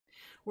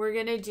We're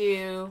going to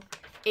do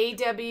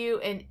AW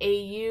and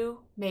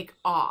AU make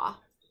aw.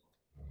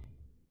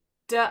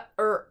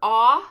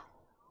 Ah,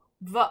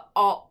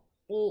 vault.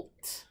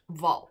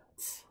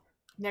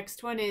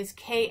 Next one is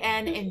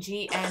KN and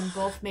GN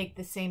both make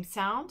the same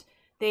sound.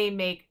 They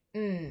make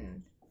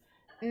n.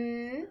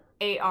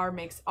 AR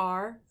makes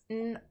R.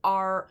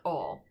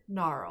 N-R-L,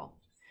 gnarl.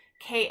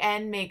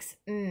 KN makes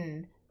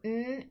n.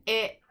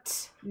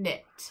 It,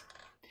 knit.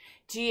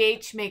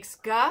 GH makes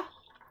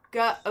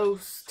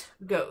ghost,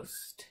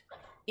 ghost.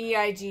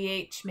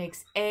 EIGH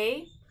makes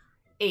a,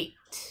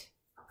 eight.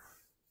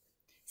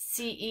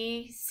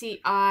 CECICY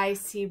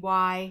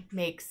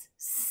makes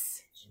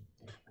s.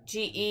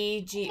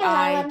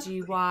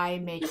 GEGIGY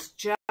makes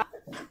j.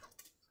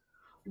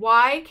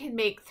 Y can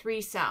make three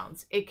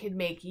sounds. It could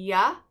make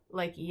ya,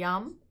 like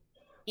yum,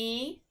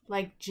 E,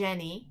 like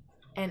Jenny,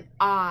 and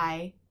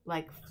I,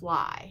 like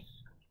fly.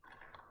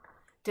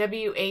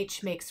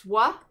 WH makes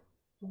wa,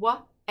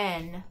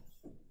 n.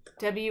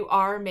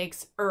 WR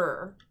makes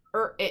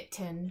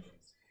itten.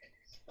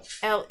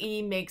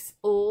 LE makes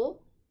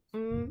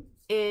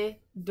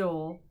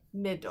idle,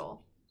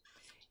 middle.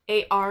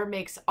 AR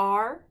makes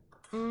R,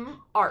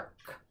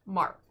 arc,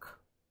 mark.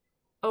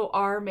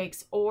 OR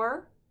makes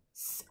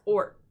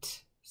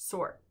sort,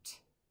 sort.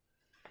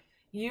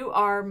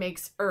 UR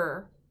makes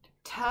earn,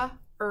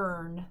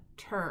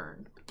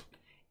 turn.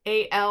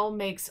 AL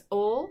makes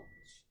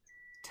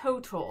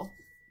total.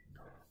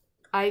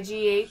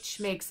 IGH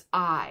makes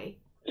it.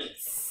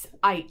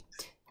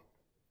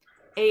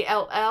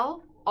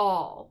 ALL,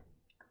 all.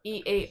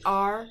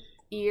 EAR,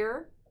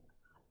 ear.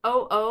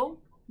 OO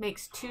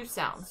makes two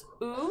sounds.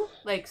 Oo,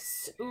 like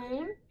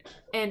soon,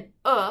 and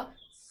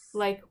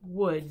like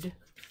wood.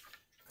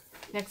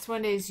 Next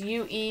one is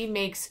UE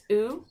makes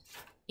oo.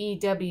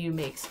 EW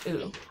makes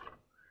oo.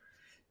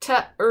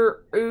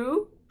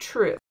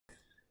 True.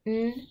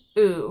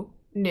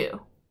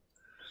 New.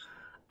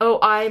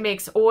 OI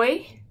makes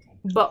oi,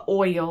 but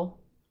oil.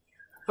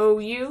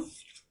 OW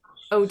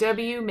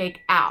make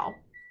ow.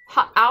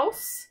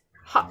 House,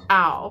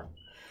 ow.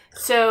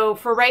 So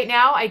for right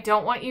now, I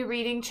don't want you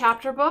reading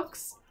chapter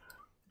books.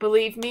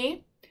 Believe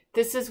me,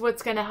 this is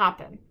what's going to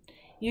happen.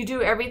 You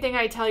do everything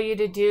I tell you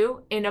to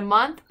do. In a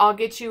month, I'll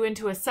get you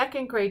into a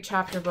second grade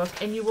chapter book,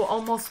 and you will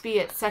almost be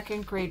at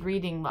second grade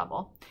reading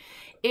level.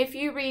 If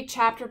you read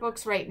chapter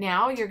books right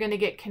now, you're going to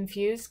get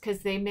confused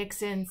because they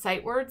mix in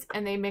sight words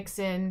and they mix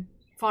in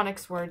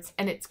phonics words,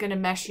 and it's going to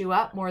mess you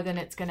up more than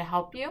it's going to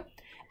help you.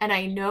 And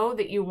I know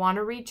that you want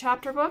to read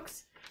chapter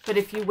books, but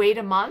if you wait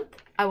a month,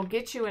 I will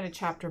get you in a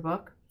chapter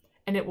book,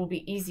 and it will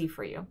be easy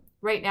for you.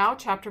 Right now,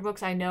 chapter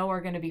books I know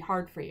are going to be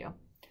hard for you.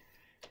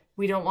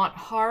 We don't want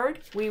hard.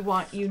 We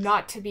want you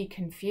not to be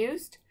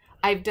confused.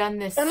 I've done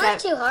this. They're not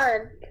too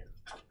hard.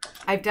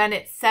 I've done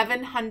it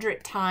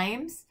 700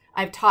 times.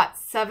 I've taught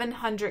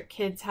 700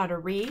 kids how to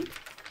read.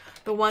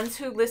 The ones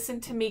who listen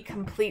to me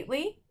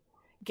completely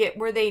get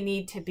where they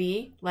need to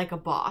be like a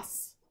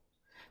boss.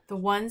 The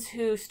ones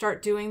who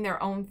start doing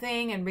their own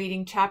thing and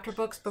reading chapter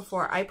books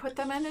before I put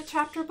them in a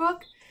chapter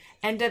book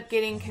end up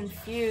getting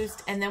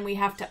confused, and then we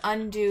have to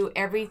undo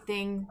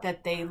everything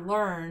that they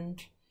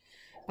learned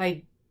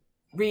by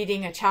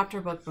reading a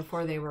chapter book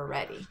before they were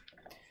ready.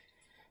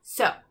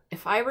 So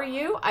if I were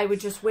you, I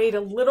would just wait a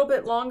little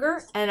bit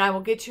longer, and I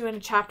will get you in a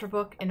chapter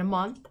book in a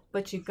month,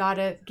 but you've got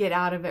to get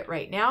out of it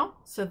right now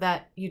so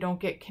that you don't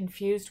get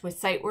confused with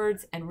sight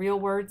words and real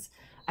words.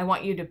 I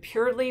want you to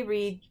purely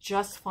read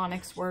just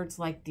phonics words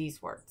like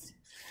these words.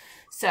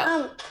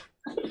 So,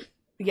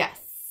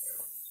 yes.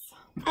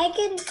 I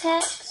can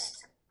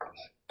text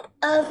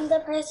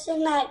the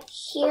person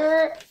that's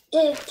here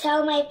to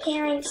tell my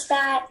parents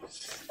that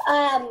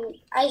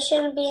I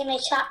shouldn't be in a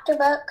chapter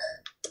book.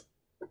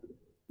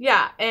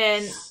 Yeah,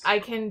 and I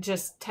can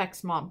just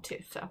text mom too,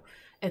 so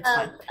it's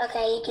fine.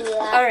 Okay, you can do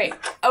that. All right,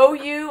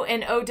 OU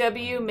and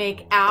OW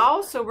make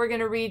ow, so we're going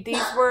to read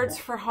these words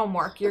for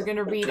homework. You're going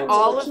to read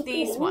all of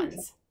these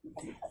ones.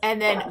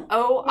 And then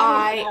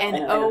OI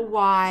and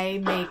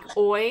OY make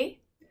oi.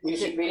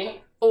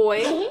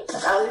 Oi.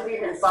 I'll leave you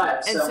here in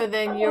 5. And so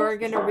then you're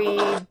going to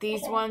read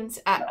these ones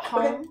at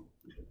home.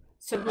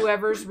 So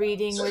whoever's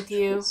reading with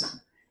you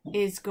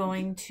is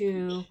going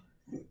to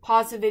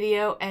pause the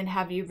video and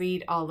have you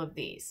read all of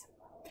these.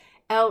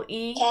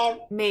 LE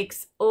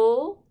makes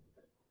ul.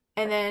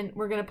 And then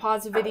we're going to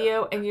pause the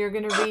video and you're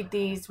going to read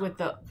these with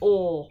the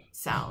ul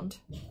sound.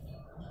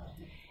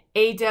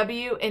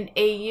 AW and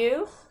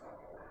AU.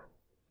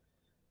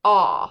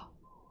 Aw.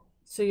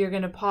 So you're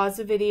going to pause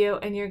the video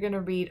and you're going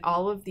to read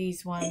all of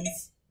these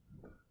ones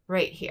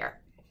right here.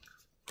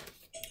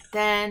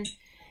 Then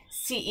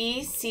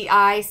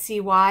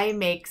CECICY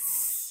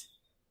makes.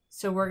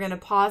 So we're going to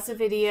pause the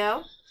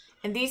video.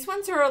 And these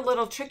ones are a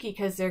little tricky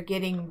because they're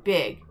getting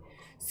big.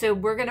 So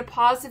we're going to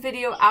pause the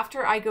video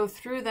after I go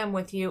through them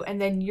with you, and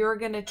then you're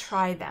going to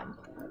try them.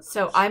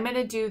 So I'm going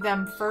to do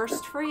them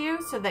first for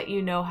you so that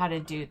you know how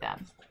to do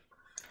them.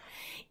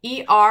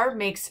 ER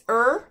makes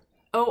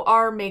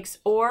OR makes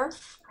or,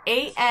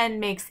 A-N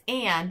makes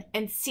an,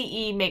 and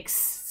C-E makes,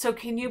 so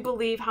can you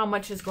believe how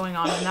much is going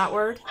on in that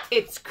word?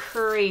 It's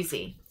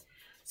crazy.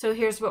 So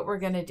here's what we're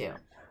going to do.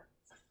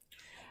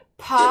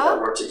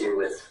 More to do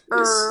with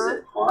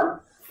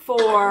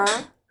for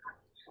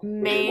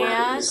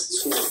man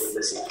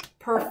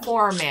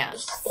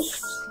performance.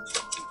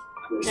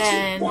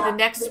 Then the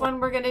next one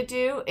we're going to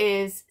do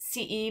is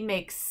CE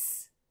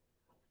makes,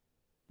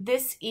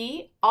 this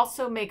E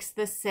also makes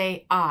this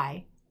say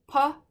I.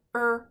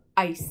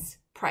 Ice,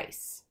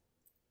 price.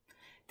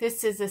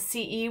 This is a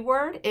CE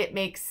word. It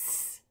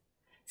makes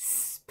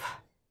sp.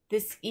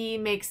 This E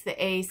makes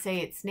the A say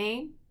its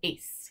name.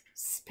 Ace,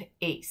 sp,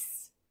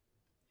 ace.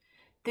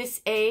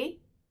 This A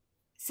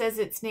says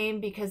its name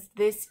because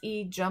this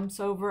E jumps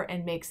over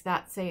and makes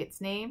that say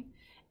its name.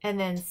 And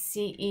then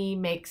CE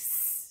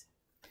makes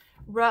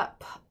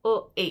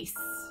ace,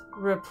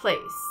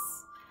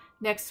 replace.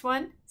 Next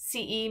one,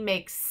 CE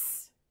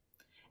makes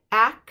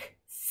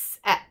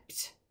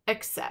accept,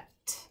 accept.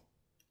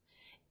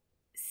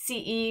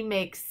 CE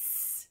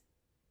makes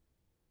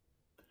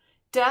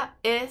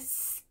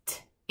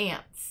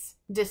ants,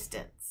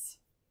 distance.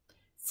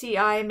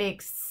 CI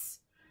makes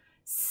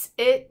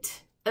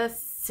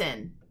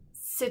citizen,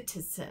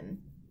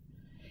 citizen.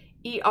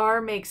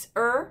 ER makes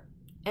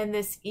and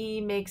this E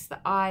makes the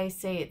I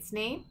say its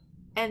name.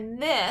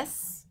 And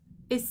this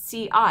is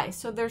CI.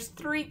 So there's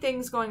three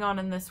things going on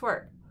in this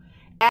word.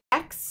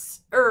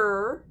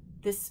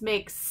 This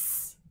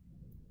makes,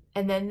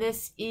 and then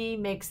this E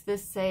makes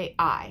this say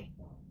I.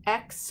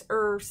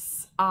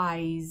 Exercise,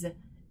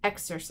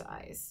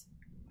 exercise.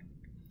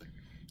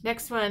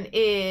 Next one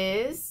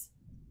is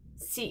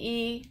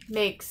CE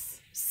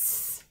makes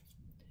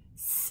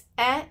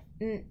scent.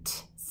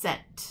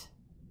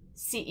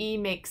 CE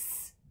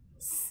makes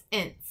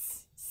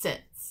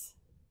sense.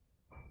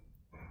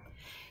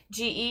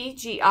 GE,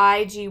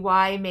 GI,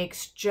 GY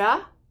makes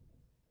ja.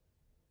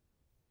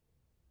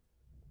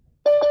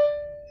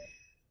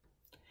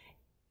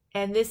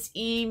 And this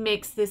E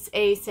makes this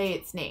A say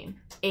its name.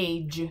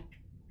 Age.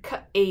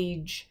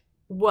 Age.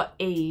 What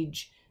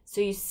age? So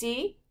you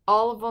see,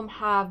 all of them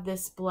have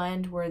this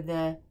blend where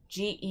the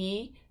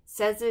GE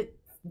says it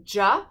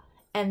ja,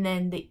 and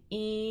then the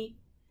E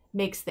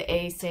makes the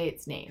A say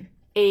its name.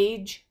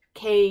 Age,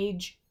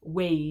 cage,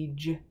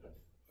 wage.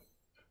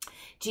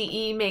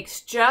 GE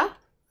makes ja,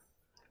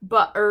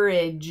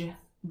 butteridge,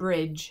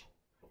 bridge.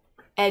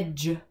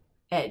 Edge,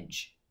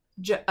 edge.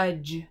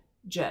 Judge,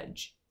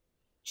 judge.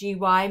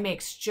 GY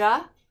makes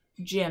ja,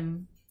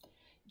 gym.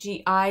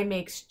 GI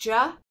makes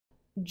ja,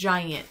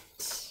 giant.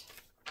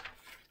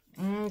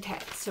 Okay,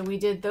 so we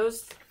did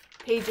those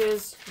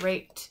pages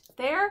right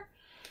there.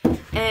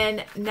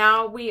 And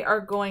now we are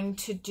going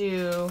to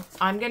do,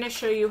 I'm going to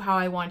show you how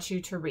I want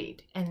you to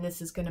read. And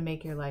this is going to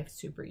make your life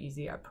super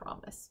easy, I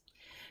promise.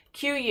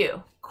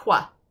 QU,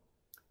 qua.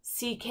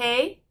 CK,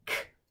 k.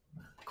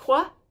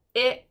 Qua,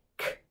 it,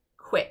 k,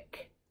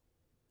 quick.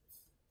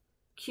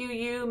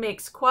 QU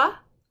makes qua.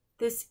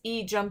 This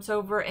E jumps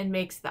over and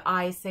makes the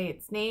I say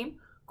its name.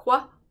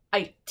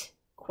 Quite,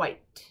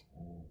 quite.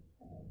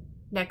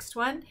 Next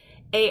one.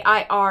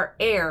 AIR,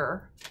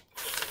 air.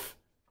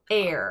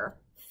 Air,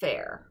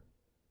 fair.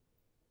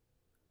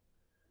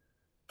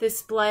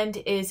 This blend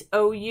is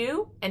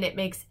OU and it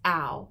makes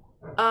ow.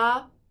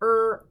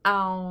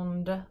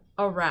 Around,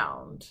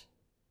 around.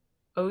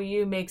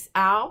 OU makes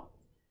ow.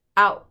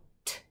 Out,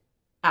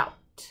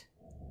 out.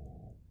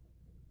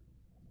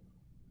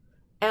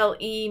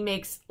 LE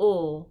makes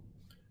ul.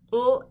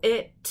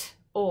 It,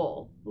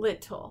 all,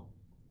 little.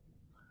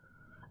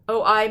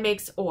 OI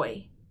makes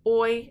oi.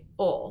 Oi,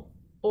 ol,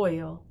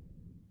 oil.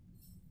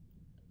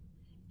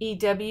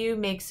 EW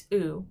makes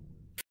oo.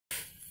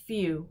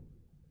 Few,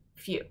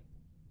 few.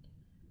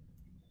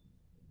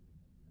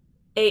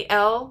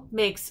 AL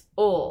makes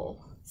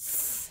ol.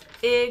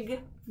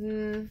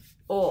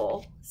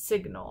 Ol,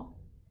 signal.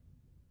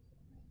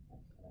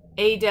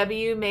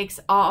 AW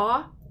makes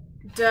ah.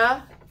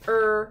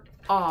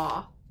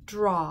 Ah,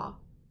 draw.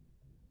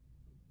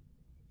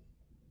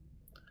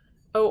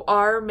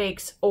 OR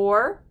makes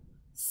or.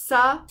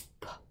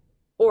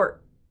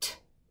 Support,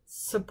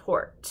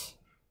 support.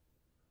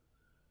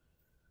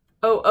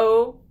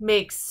 OO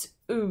makes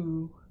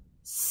oo.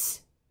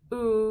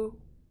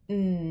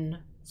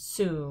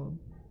 Soon.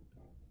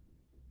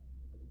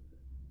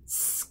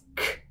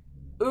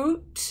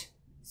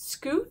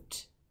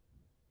 Scoot.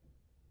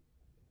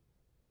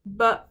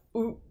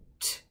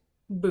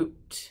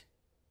 Boot.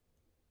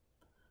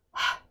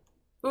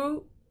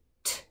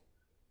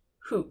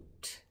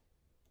 Hoot.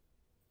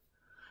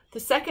 The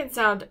second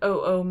sound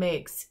OO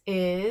makes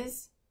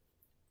is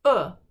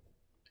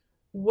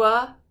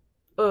would,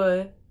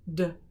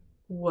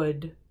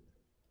 wood.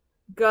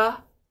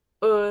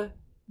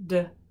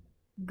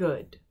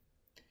 Good.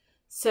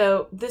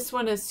 So this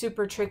one is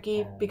super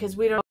tricky because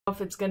we don't know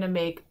if it's going to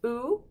make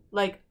oo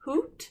like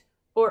hoot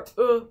or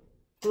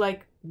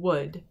like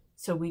wood.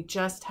 So we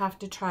just have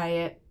to try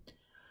it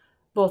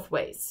both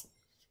ways.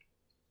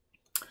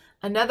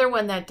 Another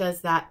one that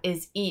does that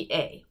is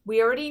EA.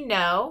 We already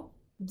know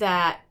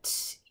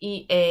that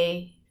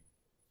EA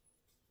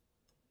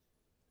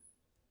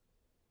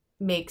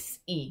makes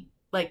E,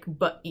 like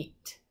but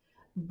eat.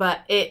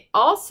 But it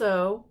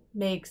also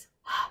makes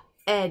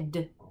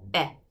ed,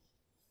 ed,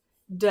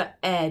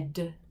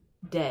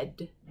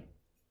 dead.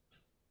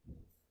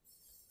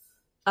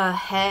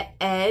 Ahead,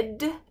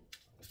 ed.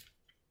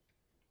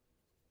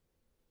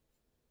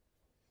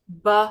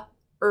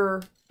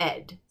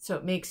 So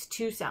it makes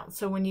two sounds.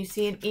 So when you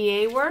see an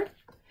EA word,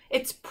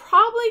 it's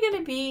probably going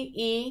to be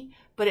E,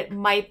 but it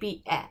might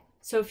be E.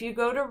 So if you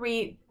go to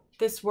read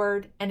this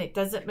word and it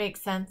doesn't make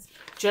sense,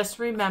 just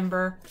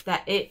remember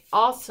that it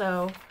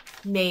also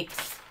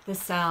makes the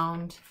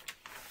sound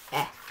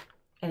E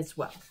as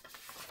well.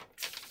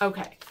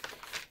 Okay,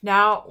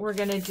 now we're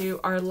going to do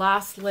our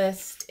last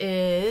list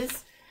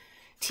is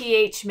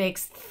TH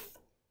makes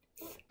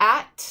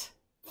at,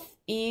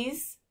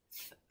 E's,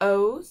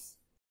 O's.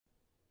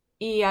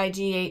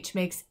 EIGH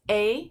makes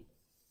A,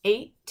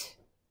 8.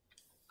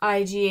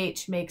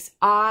 IGH makes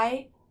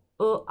I,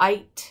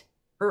 ite,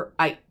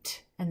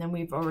 ite. And then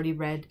we've already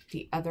read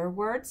the other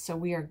words, so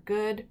we are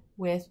good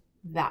with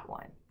that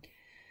one.